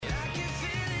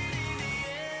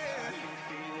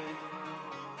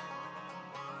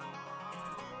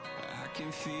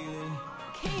can feel it.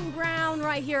 King Brown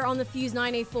right here on the Fuse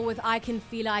 984 with I Can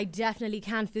Feel It. I definitely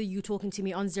can feel you talking to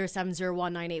me on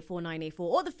 0701 984 984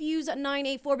 or the Fuse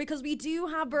 984 because we do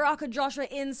have Baraka Joshua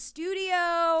in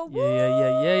studio.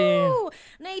 Yeah.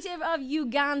 Native of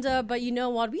Uganda, but you know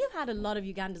what? We have had a lot of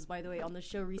Ugandans, by the way, on the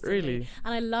show recently. Really?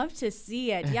 And I love to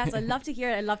see it. Yes, I love to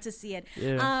hear it. I love to see it.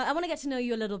 Yeah. I want to get to know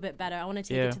you a little bit better. I want to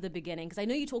take it to the beginning because I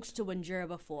know you talked to Wanjira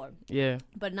before. Yeah.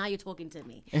 But now you're talking to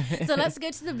me. So let's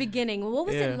go to the beginning. What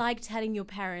was it like telling your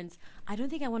parents, I don't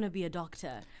think I want to be a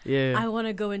doctor. Yeah. I want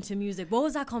to go into music. What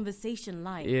was that conversation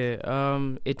like?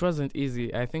 Yeah. It wasn't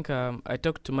easy. I think I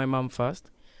talked to my mom first.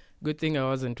 Good thing I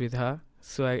wasn't with her.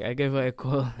 So I gave her a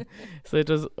call. So it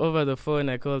was over the phone.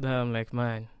 I called her. I'm like,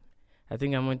 man, I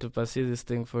think I'm going to pursue this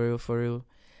thing for real.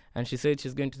 And she said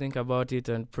she's going to think about it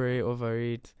and pray over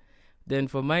it. Then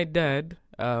for my dad,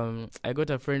 I got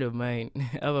a friend of mine.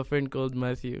 I have a friend called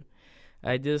Matthew.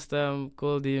 I just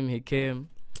called him. He came.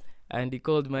 And he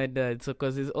called my dad, so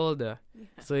because he's older. Yeah.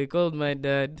 So he called my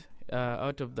dad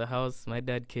out of the house. My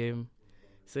dad came,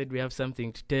 said, we have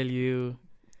something to tell you.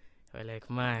 We're like,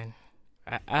 man,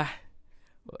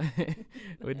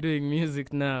 we're doing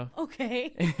music now.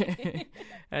 Okay.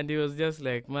 And he was just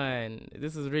like, man,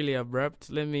 this is really abrupt.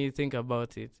 Let me think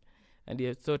about it. And he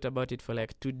had thought about it for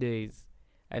like 2 days.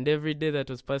 And every day that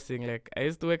was passing, like, I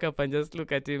used to wake up and just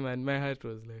look at him and my heart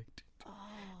was like...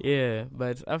 Yeah,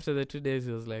 but after the 2 days,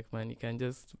 he was like, man, you can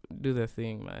just do the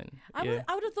thing, man. I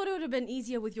would have thought it would have been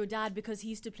easier with your dad because he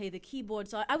used to play the keyboard.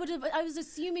 So I was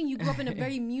assuming you grew up in a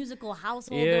very musical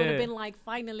household. It would have been like,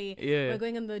 finally, we're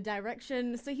going in the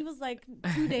direction. So he was like,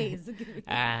 2 days.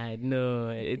 No,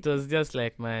 it was just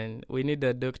like, man, we need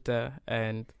a doctor.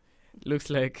 And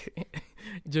looks like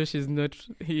Josh is not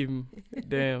him.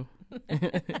 Damn.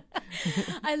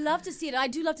 I love to see it. I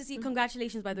do love to see it.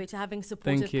 Congratulations, by the way, to having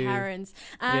supportive parents.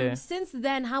 Since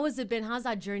then, how has it been? How's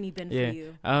that journey been for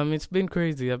you? It's been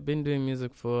crazy. I've been doing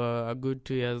music for a good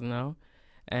 2 years now.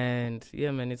 And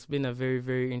yeah, man, it's been a very,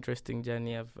 very interesting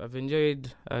journey. I've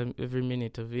enjoyed every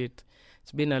minute of it.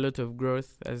 It's been a lot of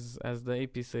growth, as the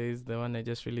EP says, the one I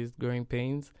just released, Growing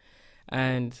Pains.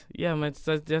 And yeah, man,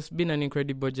 it's just been an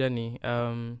incredible journey.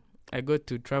 I got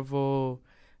to travel.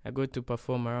 I got to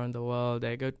perform around the world.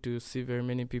 I got to see very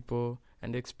many people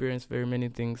and experience very many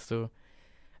things. So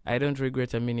I don't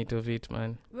regret a minute of it,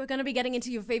 man. We're going to be getting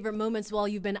into your favorite moments while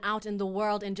you've been out in the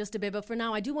world in just a bit. But for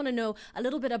now, I do want to know a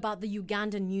little bit about the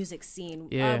Ugandan music scene.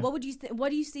 Yeah. What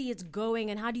do you see it's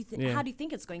going, and how do you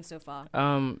think it's going so far?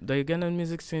 The Ugandan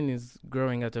music scene is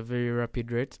growing at a very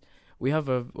rapid rate. We have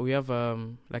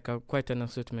quite an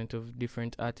assortment of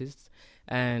different artists,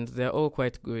 and they're all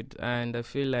quite good. And I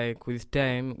feel like with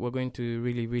time, we're going to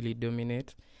really, really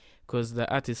dominate because the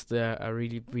artists there are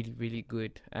really, really, really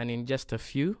good. And in just a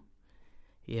few,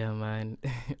 yeah, man,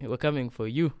 we're coming for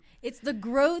you. It's the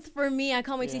growth for me. I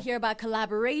can't wait to hear about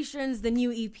collaborations, the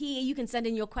new EP. You can send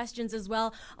in your questions as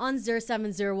well on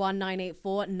 0701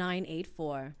 984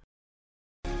 984.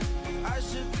 I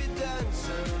should be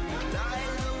dancing.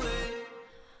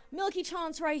 Milky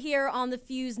Chance right here on the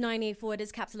Fuse 984. It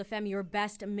is Capital FM, your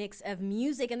best mix of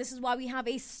music. And this is why we have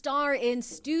a star in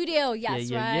studio.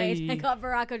 Yes, right. I got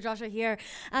Baraka Joshua here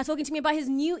talking to me about his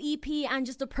new EP and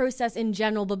just the process in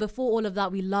general. But before all of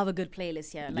that, we love a good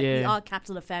playlist here. We are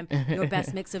Capital FM, your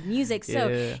best mix of music.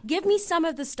 So give me some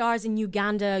of the stars in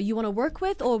Uganda you want to work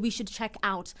with, or we should check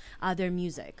out their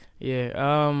music.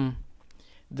 Yeah,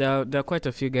 there are quite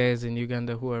a few guys in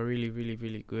Uganda who are really, really,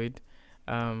 really good.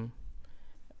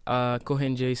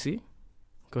 Cohen JC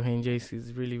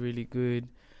is really, really good.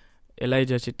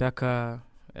 Elijah Chitaka,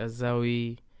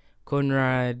 Azawi,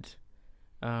 Conrad,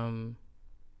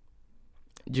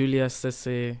 Julius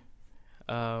Sese,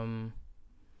 Sound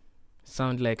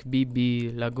Like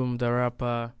BB, Lagum the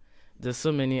Rapper. There's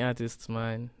so many artists,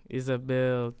 man.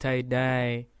 Isabel, Tie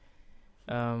Dye.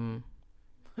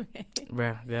 Okay.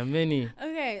 Bruh, there are many.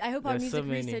 Okay, I hope our music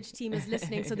research team is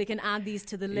listening so they can add these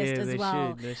to the list as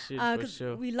well. They should, for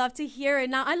sure. We love to hear it.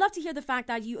 Now, I love to hear the fact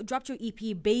that you dropped your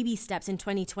EP Baby Steps in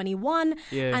 2021.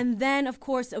 Yeah. And then, of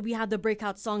course, we had the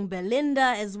breakout song Belinda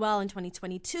as well in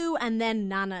 2022. And then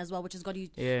Nana as well, which has got you,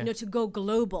 to go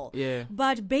global. Yeah.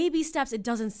 But Baby Steps, it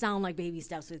doesn't sound like Baby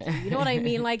Steps with you. You know what I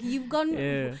mean? Like, you've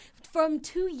gone... From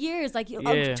 2 years, like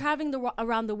traveling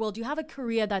around the world, you have a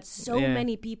career that so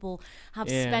many people have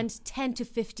spent 10 to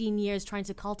 15 years trying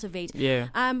to cultivate. Yeah.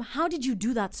 How did you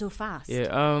do that so fast?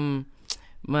 Yeah.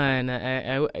 Man,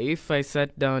 I if I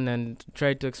sat down and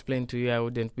tried to explain to you, I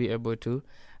wouldn't be able to.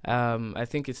 I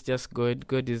think it's just God.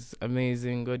 God is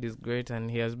amazing. God is great,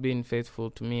 and He has been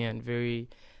faithful to me and very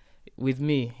with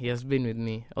me. He has been with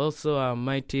me. Also,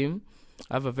 my team.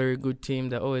 I have a very good team.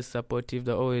 They're always supportive.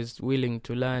 They're always willing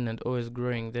to learn and always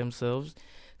growing themselves.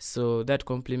 So that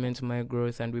complements my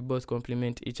growth, and we both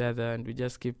complement each other, and we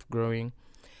just keep growing.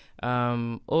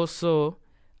 Also,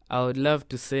 I would love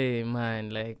to say, man,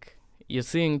 like, you're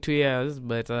seeing 2 years,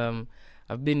 but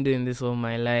I've been doing this all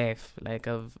my life. Like,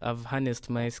 I've harnessed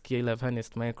my skill, I've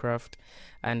harnessed my craft,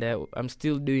 and I'm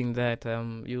still doing that.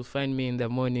 You'll find me in the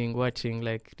morning watching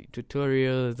like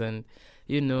tutorials, and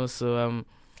so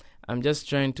I'm just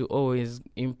trying to always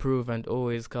improve and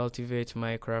always cultivate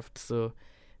my craft. So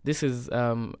this is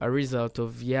a result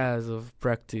of years of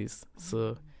practice.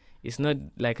 So it's not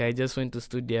like I just went to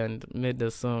studio and made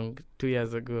a song 2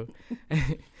 years ago.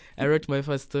 I wrote my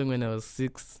first song when I was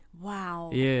 6. Wow.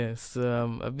 Yeah,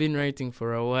 so I've been writing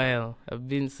for a while. I've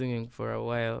been singing for a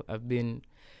while. I've been,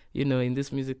 in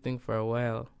this music thing for a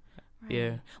while. Right.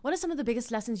 Yeah. What are some of the biggest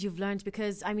lessons you've learned?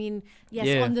 Because, I mean,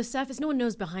 yes, on the surface, no one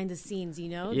knows behind the scenes,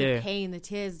 the pain, the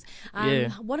tears.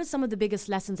 What are some of the biggest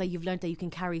lessons that you've learned that you can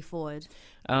carry forward?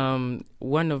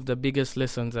 One of the biggest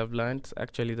lessons I've learned,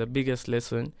 actually the biggest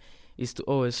lesson, is to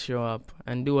always show up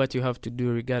and do what you have to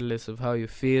do regardless of how you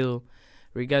feel,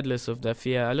 regardless of the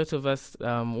fear. A lot of us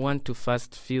want to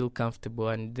first feel comfortable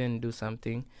and then do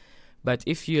something. But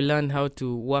if you learn how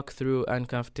to walk through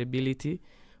uncomfortability,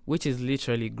 which is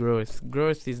literally growth.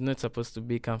 Growth is not supposed to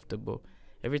be comfortable.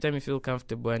 Every time you feel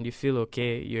comfortable and you feel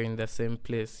okay, you're in the same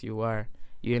place you are.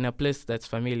 You're in a place that's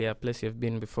familiar, a place you've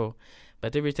been before.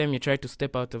 But every time you try to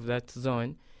step out of that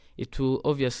zone, it will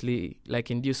obviously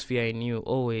induce fear in you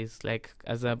always. Like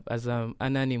as an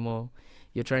animal,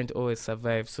 you're trying to always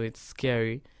survive, so it's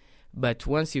scary. But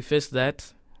once you face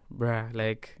that,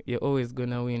 you're always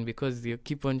gonna win because you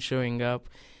keep on showing up.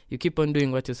 You keep on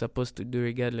doing what you're supposed to do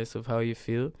regardless of how you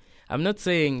feel. I'm not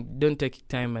saying don't take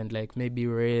time and maybe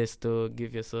rest or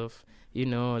give yourself, do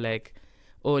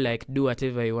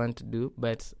whatever you want to do,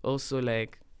 but also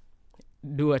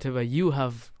do whatever you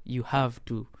have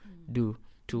to do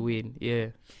to win. Yeah.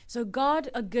 So God,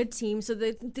 a good team. So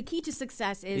the key to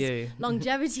success is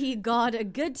longevity, God, a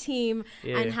good team,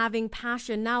 and having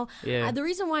passion. Now, the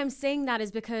reason why I'm saying that is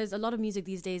because a lot of music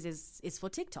these days is for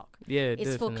TikTok. Yeah,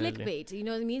 it's definitely. for clickbait. You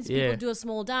know what I mean? So people do a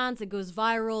small dance, it goes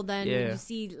viral, then you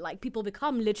see people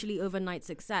become literally overnight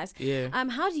success. Yeah.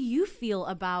 How do you feel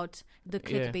about the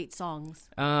clickbait songs?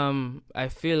 I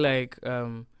feel like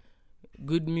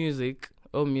good music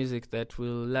or music that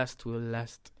will last will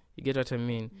last. You get what I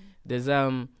mean? There's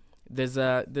an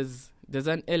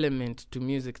element to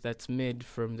music that's made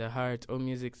from the heart, or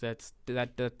music that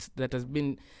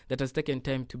has taken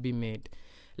time to be made.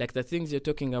 Like the things you're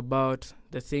talking about,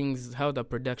 the things, how the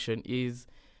production is,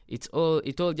 it all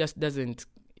just doesn't.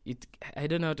 I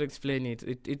don't know how to explain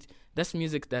it. That's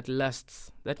music that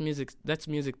lasts. That's music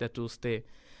that will stay.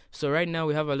 So right now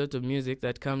we have a lot of music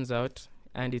that comes out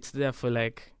and it's there for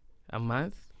like a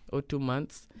month or 2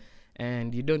 months.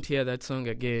 And you don't hear that song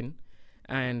again,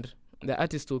 and the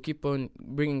artist will keep on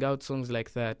bringing out songs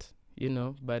like that,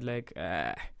 but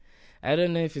I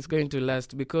don't know if it's going to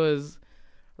last, because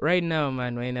right now,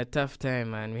 man, we're in a tough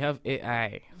time, man. We have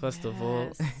AI, first of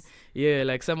all.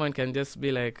 Someone can just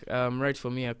be write for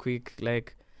me a quick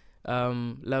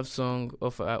love song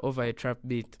over a trap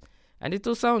beat, and it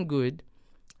will sound good,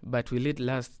 but will it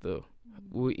last though?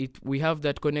 We have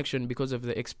that connection because of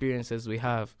the experiences we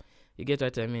have. You get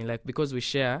what I mean? Because we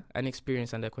share an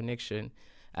experience and a connection.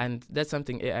 And that's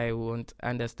something AI won't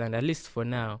understand, at least for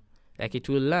now. It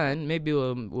will learn. Maybe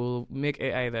we'll make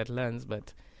AI that learns,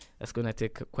 but that's going to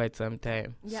take quite some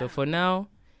time. Yeah. So for now,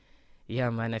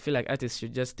 man, I feel like artists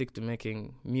should just stick to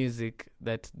making music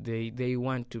that they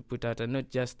want to put out, and not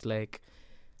just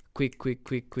quick,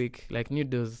 like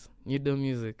noodle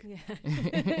music.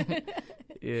 Yeah.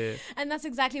 Yeah. And that's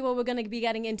exactly what we're going to be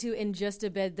getting into in just a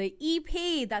bit. The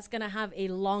EP that's going to have a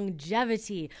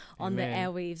longevity on the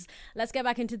airwaves. Let's get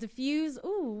back into The Fuse.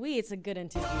 Ooh, it's a good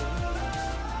interview.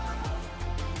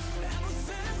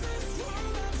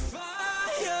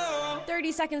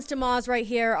 30 Seconds to Mars right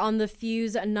here on The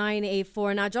Fuse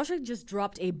 984. Now, Joshua just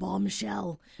dropped a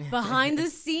bombshell behind the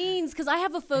scenes, because I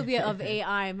have a phobia of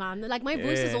AI, man. My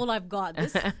voice is all I've got.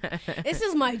 This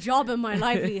is my job and my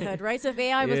livelihood, right? So if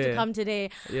AI was to come today,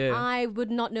 I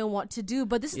would not know what to do.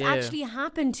 But this actually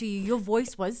happened to you. Your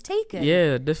voice was taken.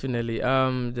 Yeah, definitely.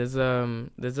 There's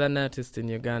an artist in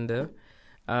Uganda.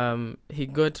 He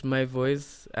got my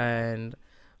voice, and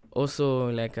also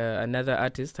another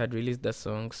artist had released the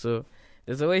song. So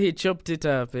there's a way he chopped it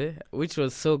up, which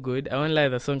was so good. I won't lie,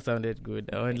 the song sounded good.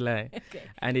 I won't lie. Okay.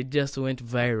 And it just went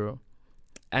viral.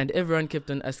 And everyone kept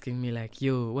on asking me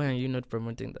yo, why are you not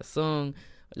promoting the song?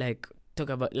 Talk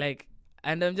about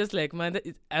And I'm just like, man,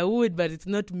 I would, but it's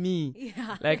not me.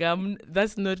 Yeah. Like,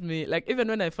 that's not me. Like, even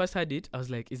when I first heard it, I was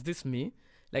like, is this me?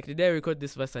 Like, did I record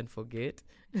this verse and forget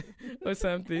or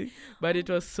something? But it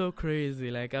was so crazy.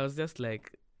 Like, I was just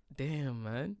like, damn,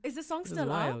 man. Is the song This is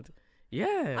still up? wild.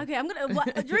 Yeah. Okay, I'm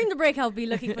gonna during the break I'll be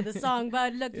looking for the song.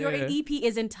 But look, your Yeah. EP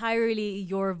is entirely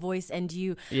your voice and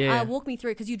you. Yeah. Walk me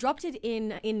through it because you dropped it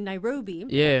in Nairobi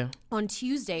Yeah. on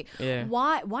Tuesday. Yeah.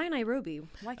 Why Nairobi?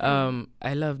 Why Kenya?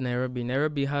 I love Nairobi.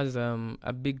 Nairobi has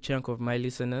a big chunk of my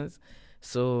listeners,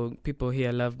 so people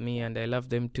here love me and I love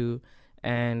them too.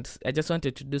 And I just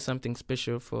wanted to do something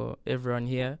special for everyone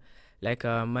here, like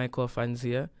my core fans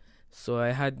here. So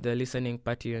I had the listening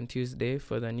party on Tuesday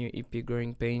for the new EP,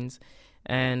 Growing Pains,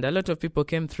 and a lot of people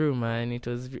came through, man. It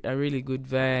was a really good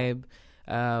vibe.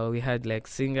 We had like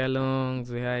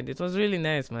sing-alongs. It was really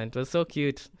nice, man. It was so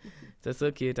cute. It was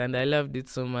so cute, and I loved it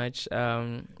so much.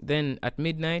 Then at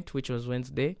midnight, which was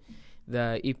Wednesday,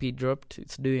 the EP dropped.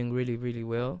 It's doing really, really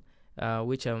well,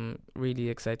 which I'm really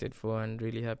excited for and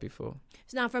really happy for.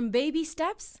 So now from baby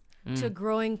steps to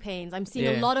growing pains, I'm seeing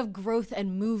a Yeah. lot of growth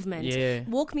and movement. Yeah.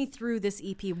 Walk me through this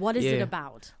EP. What is it Yeah.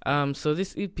 about? So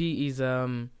this EP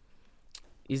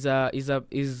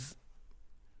is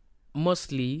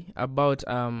mostly about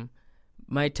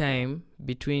my time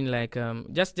between like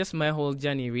just my whole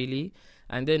journey really,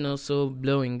 and then also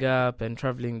blowing up and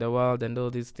traveling the world and all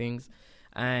these things,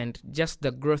 and just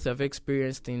the growth I've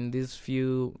experienced in these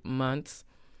few months.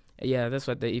 Yeah, that's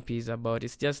what the EP is about.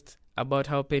 It's just about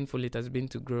how painful it has been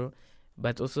to grow,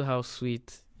 but also how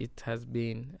sweet it has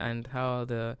been, and how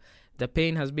the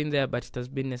pain has been there, but it has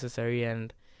been necessary.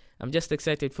 And I'm just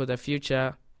excited for the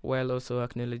future while also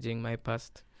acknowledging my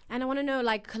past. And I want to know,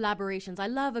 like, collaborations. I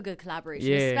love a good collaboration,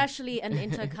 Yeah. especially an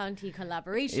inter-county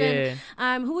collaboration.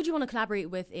 Yeah. Who would you want to collaborate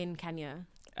with in Kenya?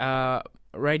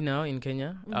 Right now in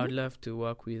Kenya, I would love to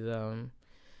work with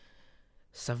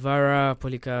Savara,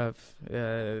 Polycarp,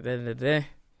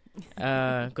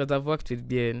 because I've worked with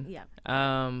Bien. Yeah.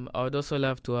 I would also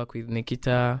love to work with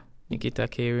Nikita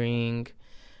Caring,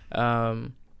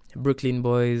 Brooklyn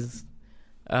Boys,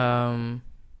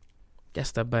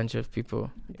 just a bunch of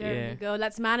people. There we go.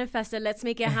 Let's manifest it. Let's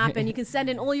make it happen. You can send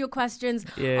in all your questions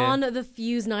Yeah. on the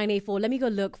Fuse 984. Let me go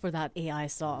look for that AI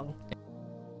song.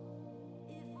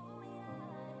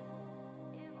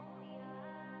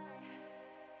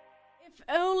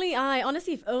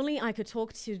 If only I could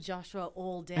talk to Joshua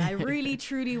all day. I really,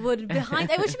 truly would.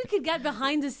 I wish we could get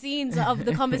behind the scenes of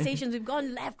the conversations. We've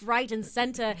gone left, right, and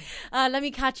center. Let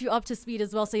me catch you up to speed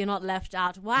as well so you're not left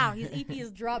out. Wow, his EP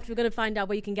is dropped. We're going to find out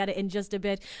where you can get it in just a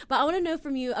bit. But I want to know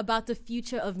from you about the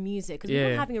future of music, because we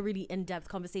were having a really in-depth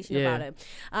conversation about it.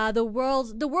 The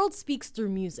world speaks through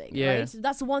music, right? So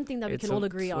that's one thing that we can all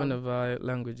agree on. It's one of our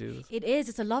languages. It is.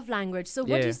 It's a love language. So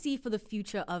what do you see for the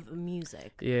future of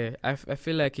music? Yeah, I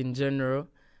feel like in general,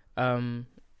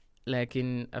 like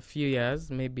in a few years,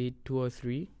 maybe 2 or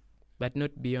 3, but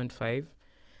not beyond 5,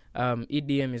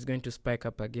 EDM is going to spike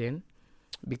up again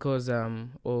because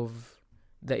of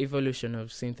the evolution of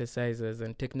synthesizers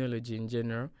and technology in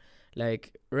general.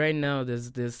 Like right now,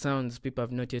 there's sounds people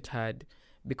have not yet heard,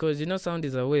 because sound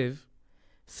is a wave.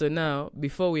 So now,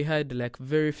 before we had like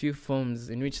very few forms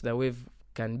in which the wave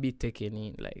can be taken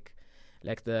in, like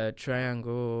the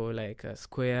triangle, like a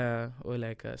square, or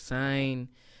like a sign.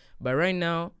 But right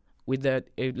now, with the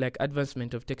like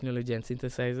advancement of technology and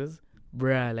synthesizers,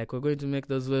 like we're going to make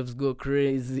those waves go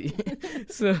crazy.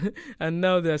 So, and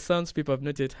now there are sounds people have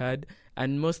not yet heard,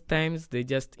 and most times they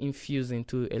just infuse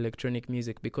into electronic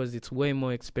music because it's way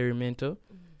more experimental.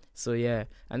 So yeah,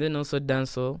 and then also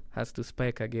dancehall has to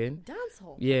spike again.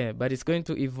 Dancehall? Yeah, but it's going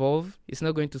to evolve. It's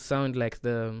not going to sound like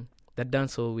the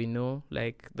dancehall we know,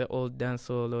 like the old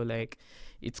dancehall, or like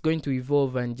it's going to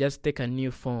evolve and just take a new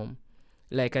form.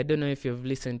 Like I don't know if you've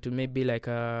listened to maybe like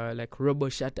Robo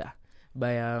Shatter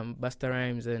by Busta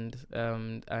Rhymes and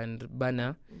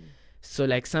Banner. So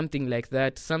like something like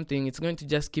that, it's going to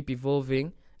just keep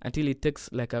evolving until it takes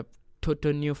like a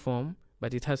total new form,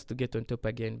 but it has to get on top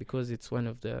again because it's one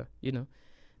of the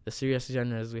the serious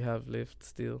genres we have left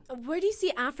still. Where do you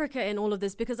see Africa in all of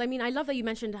this? Because I mean, I love that you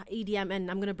mentioned EDM, and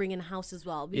I'm going to bring in house as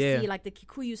well. We see like the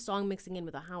Kikuyu song mixing in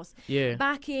with a house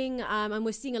backing, and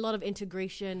we're seeing a lot of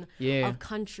integration of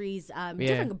countries,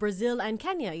 different, Brazil and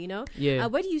Kenya,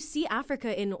 Where do you see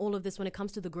Africa in all of this when it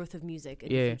comes to the growth of music in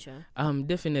the future?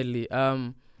 Definitely.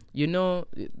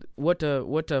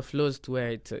 Water flows to where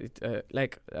it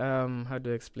how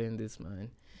do I explain this,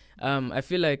 man? I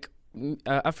feel like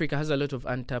Africa has a lot of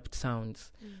untapped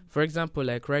sounds. For example,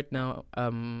 like right now,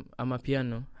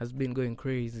 Amapiano has been going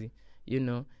crazy.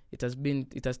 It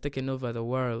has taken over the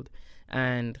world,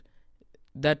 and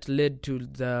that led to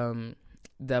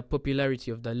the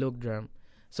popularity of the log drum.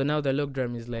 So now the log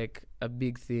drum is like a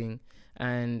big thing,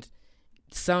 and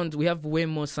sound, we have way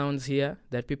more sounds here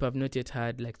that people have not yet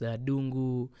heard, like the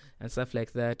adungu and stuff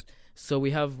like that. So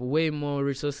we have way more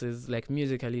resources, like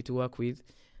musically, to work with.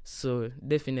 So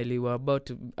definitely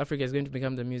Africa is going to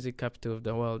become the music capital of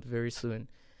the world very soon,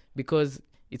 because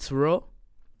it's raw,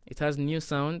 it has new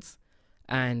sounds,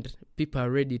 and people are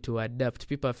ready to adapt.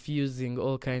 People are fusing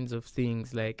all kinds of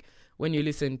things. Like when you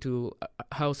listen to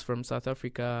house from South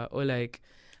Africa, or like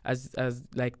as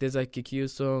like there's a Kikyu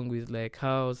song with like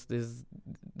house, there's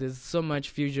so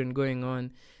much fusion going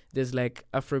on. There's like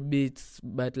Afrobeats,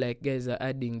 but like guys are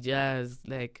adding jazz.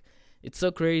 Like it's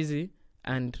so crazy,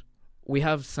 and we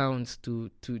have sounds to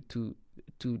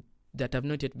that have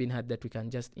not yet been heard that we can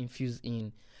just infuse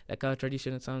in, like our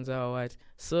traditional sounds are or what.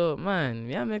 So man,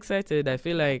 yeah, I'm excited. I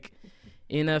feel like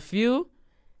in a few,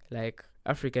 like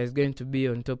Africa is going to be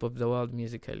on top of the world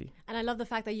musically. And I love the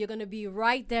fact that you're going to be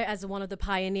right there as one of the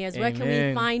pioneers. Amen. Where can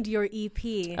we find your EP?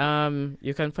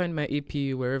 You can find my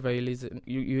EP wherever you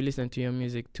listen to your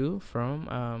music too,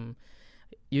 from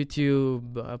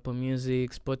YouTube, Apple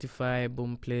Music, Spotify,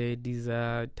 Boomplay,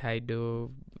 Deezer,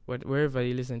 Tidal, wherever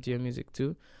you listen to your music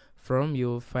too. From,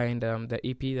 you'll find the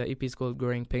EP. The EP is called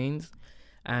Growing Pains,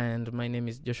 and my name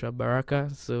is Joshua Baraka.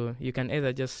 So you can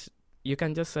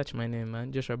just search my name,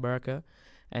 man, Joshua Baraka,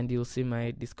 and you'll see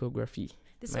my discography,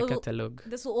 my catalog.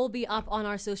 This will all be up on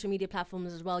our social media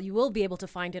platforms as well. You will be able to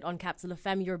find it on Capital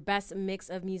FM, your best mix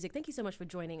of music. Thank you so much for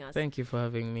joining us. Thank you for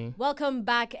having me. Welcome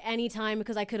back anytime,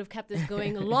 because I could have kept this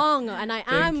going long, and I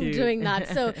am doing that.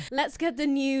 So let's get the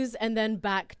news and then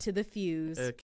back to the fuse. Okay.